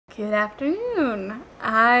Good afternoon.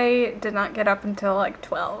 I did not get up until like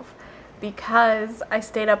 12 because I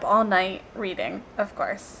stayed up all night reading, of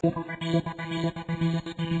course.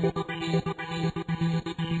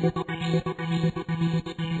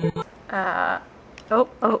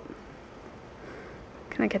 Oh.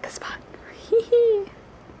 Can I get the spot? Hee hee.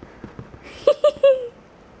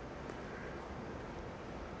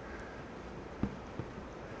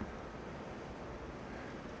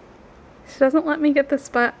 She doesn't let me get the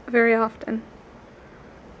spot very often.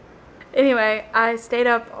 Anyway, I stayed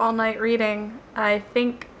up all night reading. I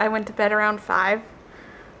think I went to bed around 5.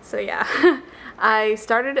 So yeah, I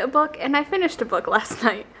started a book and I finished a book last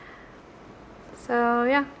night. So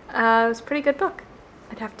yeah, it was a pretty good book,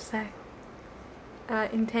 I'd have to say.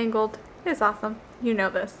 Entangled is awesome. You know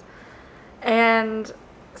this. And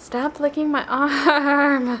stop licking my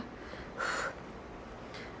arm.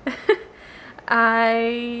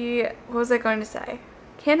 What was I going to say?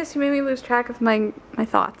 Candace, you made me lose track of my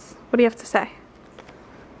thoughts. What do you have to say?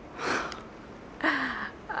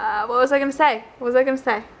 What was I going to say?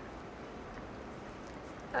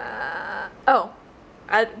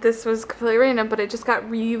 This was completely random, but it just got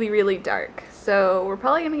really, really dark. So we're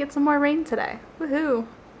probably going to get some more rain today. Woohoo!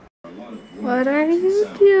 What are you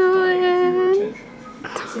doing?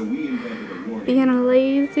 Being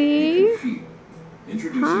lazy?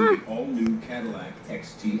 Huh?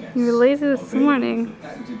 You were lazy this morning.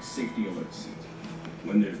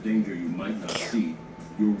 When there's danger you might not see,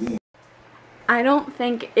 you're warned. I don't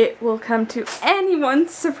think it will come to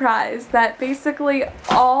anyone's surprise that basically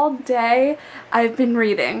all day I've been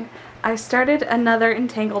reading. I started another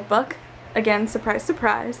Entangled book, again, surprise,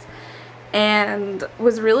 surprise, and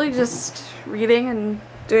was really just reading and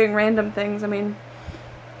doing random things. I mean,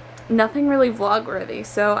 nothing really vlog-worthy,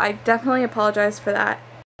 so I definitely apologize for that.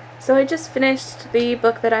 So I just finished the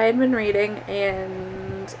book that I had been reading,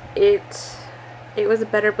 and it was a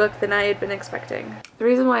better book than I had been expecting. The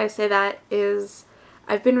reason why I say that is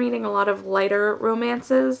I've been reading a lot of lighter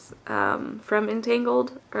romances from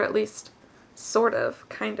Entangled, or at least sort of,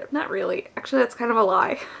 kind of, not really. Actually, that's kind of a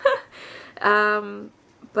lie.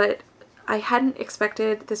 But I hadn't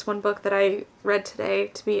expected this one book that I read today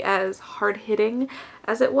to be as hard-hitting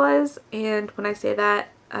as it was, and when I say that,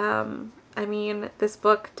 I mean this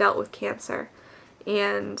book dealt with cancer,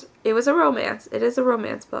 and it was a romance. It is a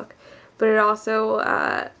romance book, but it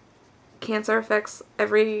also, cancer affects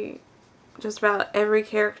just about every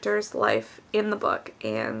character's life in the book,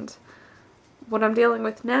 and what I'm dealing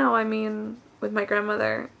with now, I mean, with my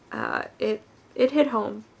grandmother, it hit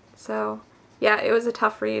home. So yeah, it was a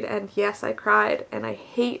tough read, and yes, I cried, and I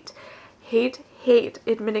hate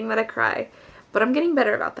admitting that I cry, but I'm getting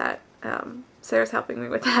better about that. Sarah's helping me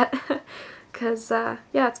with that, because, yeah,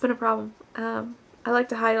 it's been a problem. I like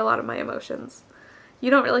to hide a lot of my emotions.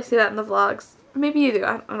 You don't really see that in the vlogs. Maybe you do.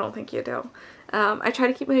 I don't think you do. I try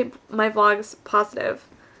to keep my vlogs positive,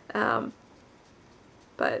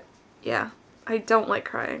 but yeah, I don't like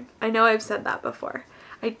crying. I know I've said that before.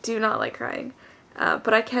 I do not like crying.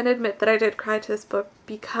 But I can admit that I did cry to this book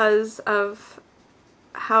because of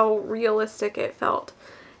how realistic it felt.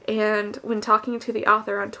 And when talking to the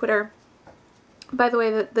author on Twitter, by the way,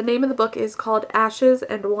 the name of the book is called Ashes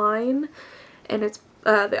and Wine, and it's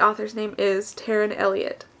the author's name is Taryn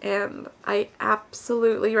Elliott, and I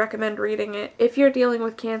absolutely recommend reading it if you're dealing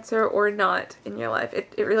with cancer or not in your life.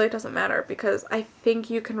 It really doesn't matter, because I think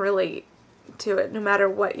you can relate to it no matter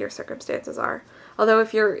what your circumstances are. Although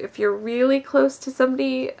if you're really close to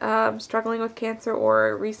somebody struggling with cancer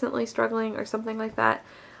or recently struggling or something like that,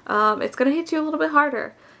 it's going to hit you a little bit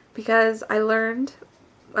harder, because I learned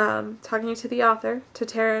talking to the author, to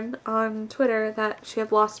Taryn on Twitter, that she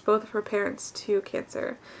had lost both of her parents to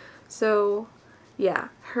cancer. So yeah,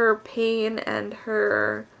 her pain and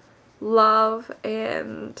her love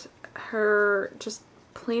and her just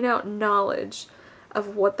plain out knowledge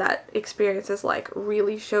of what that experience is like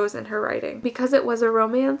really shows in her writing. Because it was a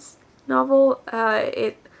romance novel,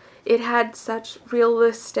 it had such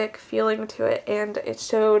realistic feeling to it, and it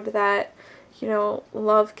showed that, you know,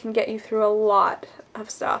 love can get you through a lot of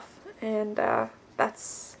stuff, and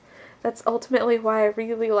that's ultimately why I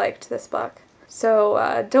really liked this book.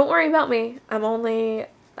 So don't worry about me. I'm only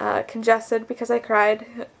congested because I cried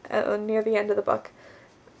near the end of the book.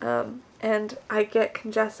 And I get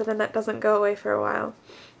congested and that doesn't go away for a while.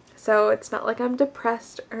 So it's not like I'm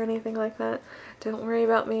depressed or anything like that. Don't worry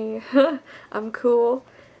about me. I'm cool.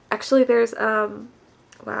 Actually, there's a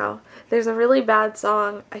really bad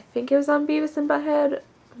song. I think it was on Beavis and Butthead,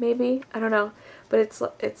 maybe. I don't know. But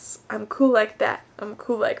it's I'm cool like that. I'm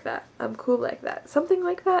cool like that. I'm cool like that. Something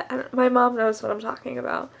like that. My mom knows what I'm talking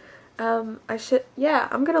about. Yeah,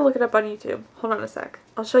 I'm gonna look it up on YouTube. Hold on a sec.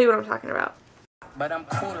 I'll show you what I'm talking about. But I'm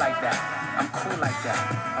cool like that. I'm cool like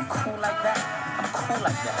that. I'm cool like that. I'm cool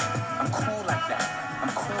like that. I'm cool like that. I'm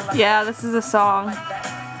cool like Yeah, this is a song.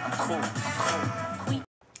 that. I'm cool. I'm cool.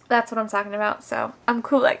 That's what I'm talking about, so I'm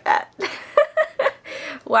cool like that.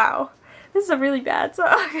 Wow. This is a really bad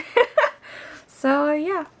song. So,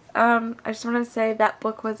 yeah. I just wanted to say that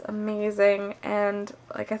book was amazing, and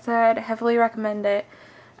like I said, heavily recommend it.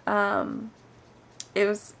 It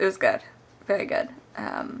was good. Very good.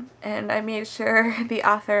 And I made sure the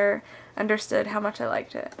author understood how much I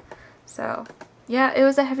liked it. So, yeah, it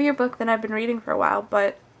was a heavier book than I've been reading for a while,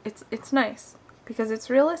 but it's nice because it's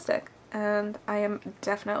realistic, and I am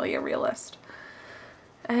definitely a realist.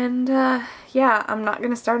 And, yeah, I'm not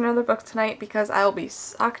gonna start another book tonight because I'll be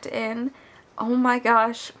sucked in. Oh my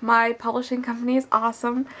gosh, my publishing company is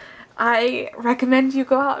awesome. I recommend you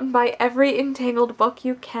go out and buy every Entangled book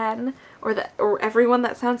you can, or every one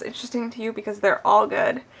that sounds interesting to you, because they're all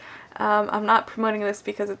good. I'm not promoting this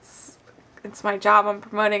because it's my job. I'm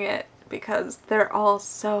promoting it because they're all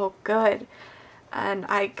so good, and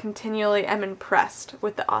I continually am impressed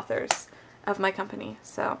with the authors of my company.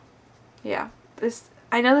 So, yeah,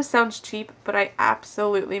 I know this sounds cheap, but I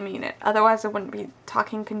absolutely mean it. Otherwise I wouldn't be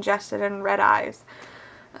talking congested and red eyes.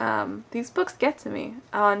 These books get to me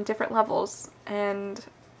on different levels, and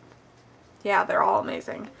yeah, they're all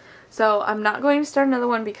amazing. So I'm not going to start another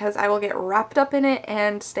one because I will get wrapped up in it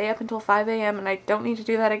and stay up until 5 a.m. and I don't need to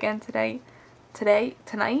do that again tonight.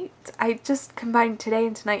 I just combined today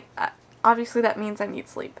and tonight. Obviously that means I need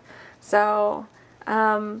sleep. So,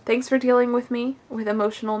 thanks for dealing with me, with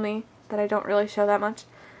emotional me, that I don't really show that much.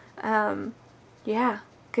 Yeah,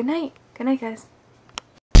 good night. Good night, guys.